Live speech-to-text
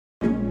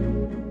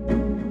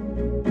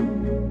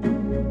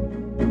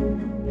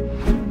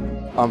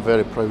I'm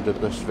very proud of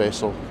this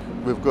vessel.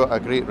 We've got a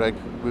great rig,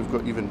 we've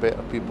got even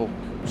better people.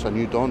 It's a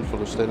new dawn for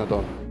the Stena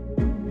Don.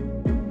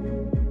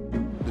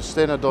 The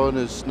Stena Don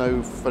has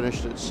now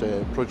finished its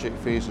project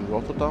phase in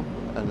Rotterdam,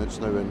 and it's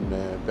now in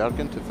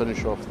Bergen to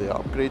finish off the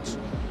upgrades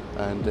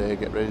and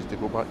get ready to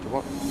go back to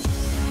work.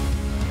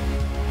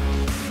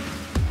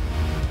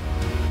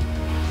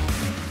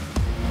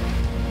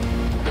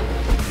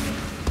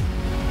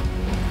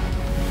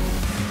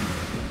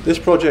 This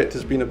project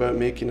has been about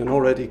making an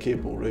already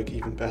capable rig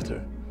even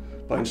better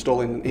by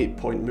installing an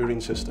 8-point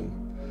mooring system.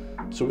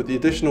 So with the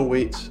additional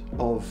weight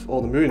of all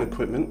the mooring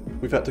equipment,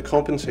 we've had to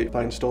compensate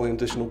by installing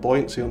additional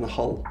buoyancy on the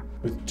hull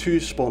with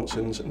 2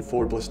 sponsons and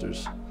 4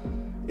 blisters.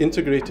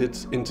 Integrated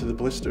into the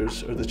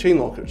blisters are the chain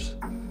lockers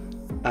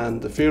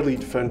and the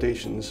fairlead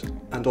foundations,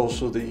 and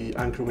also the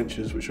anchor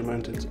winches which are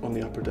mounted on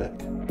the upper deck.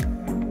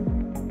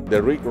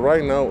 The rig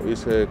right now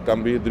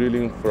can be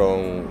drilling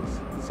from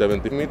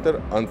 70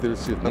 meter until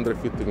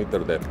 650 meter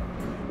depth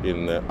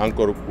in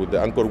anchor with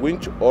the anchor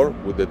winch or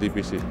with the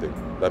DP system.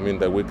 That means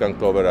that we can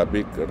cover a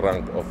big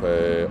rank of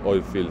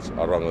oil fields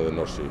around the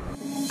North Sea.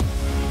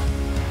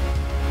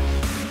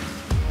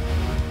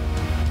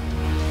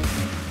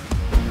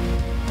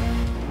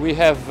 We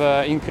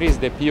have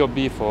increased the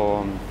POB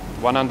from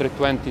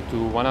 120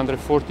 to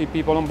 140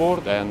 people on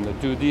board, and to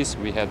do this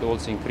we had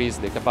also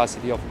increased the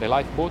capacity of the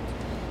lifeboat.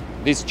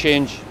 This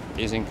change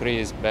is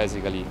increased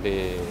basically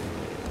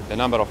the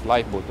number of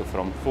lifeboats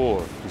from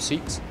 4 to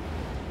 6,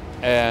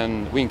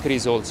 and we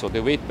increase also the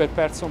weight per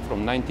person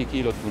from 90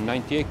 kilo to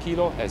 98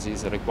 kilo as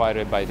is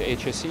required by the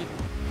HSE.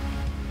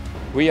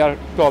 We are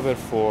covered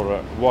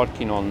for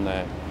working on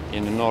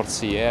in the North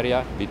Sea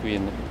area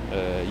between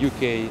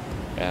UK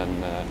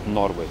and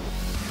Norway.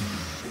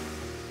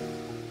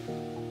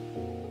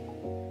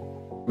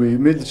 We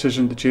made the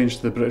decision to change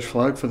the British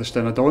flag for the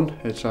Stena Don.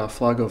 It's a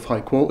flag of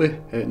high quality.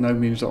 It now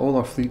means that all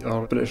our fleet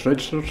are British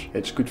registered.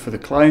 It's good for the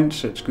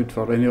clients, it's good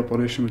for any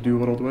operation we do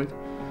worldwide.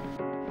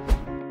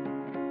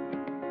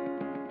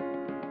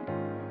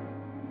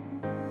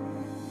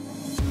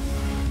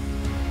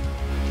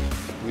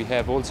 We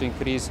have also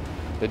increased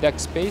the deck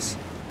space.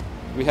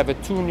 We have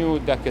 2 new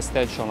deck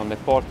extensions on the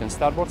port and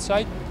starboard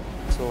side.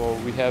 So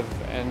we have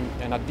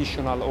an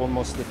additional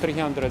almost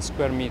 300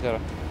 square meter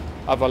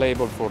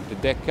available for the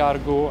deck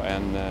cargo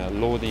and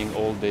loading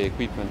all the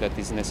equipment that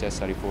is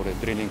necessary for a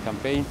drilling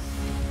campaign.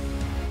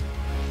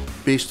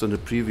 Based on the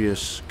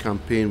previous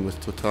campaign with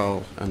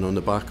Total and on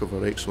the back of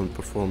our excellent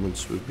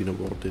performance, we've been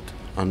awarded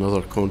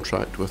another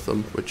contract with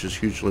them, which is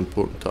hugely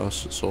important to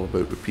us. It's all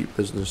about repeat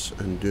business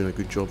and doing a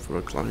good job for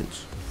our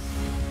clients.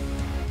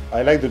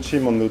 I like the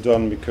team on the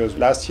Don because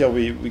last year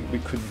we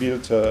could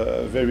build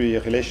a very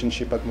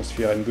relationship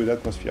atmosphere and good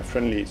atmosphere,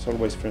 friendly. It's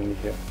always friendly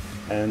here.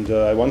 And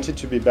I wanted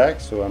to be back,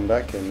 so I'm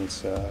back, and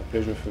it's a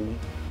pleasure for me.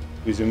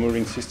 With the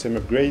mooring system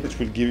upgrade, it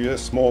will give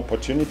us more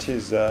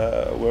opportunities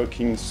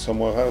working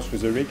somewhere else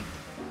with the rig.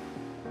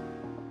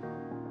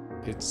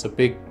 It's a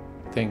big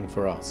thing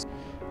for us.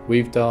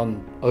 We've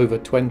done over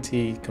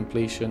 20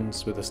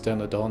 completions with the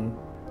Stena Don,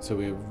 so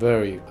we're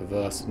very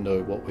averse to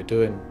know what we're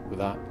doing with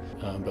that.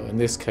 But in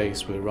this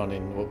case, we're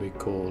running what we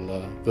call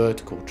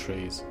vertical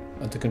trees.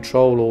 And to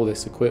control all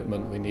this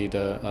equipment, we need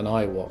an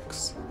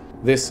IWOX.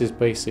 This is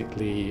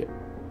basically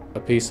a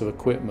piece of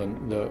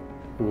equipment that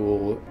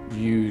we'll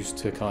use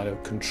to kind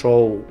of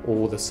control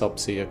all the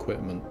subsea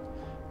equipment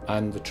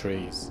and the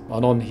trees.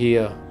 And on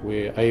here,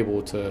 we're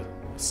able to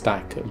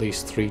stack at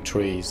least 3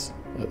 trees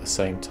at the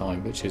same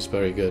time, which is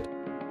very good.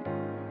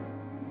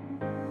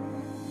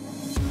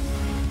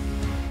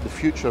 The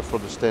future for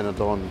the Stena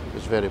Don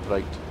is very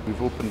bright.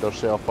 We've opened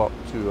ourselves up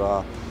to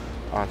a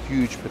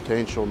huge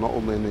potential, not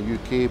only in the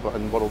UK but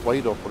in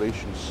worldwide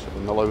operations,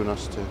 and allowing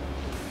us to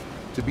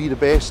be the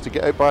best, to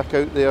get back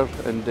out there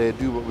and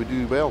do what we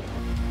do well.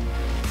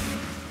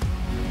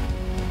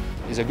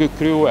 It's a good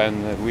crew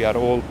and we are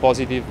all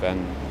positive,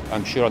 and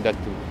I'm sure that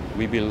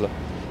we will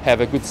have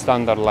a good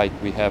standard like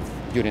we have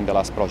during the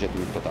last project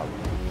with Total.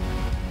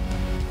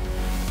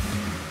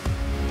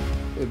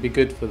 It'd be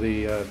good for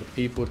the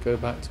people to go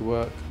back to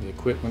work, the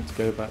equipment to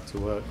go back to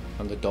work,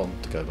 and the Don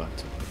to go back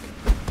to work.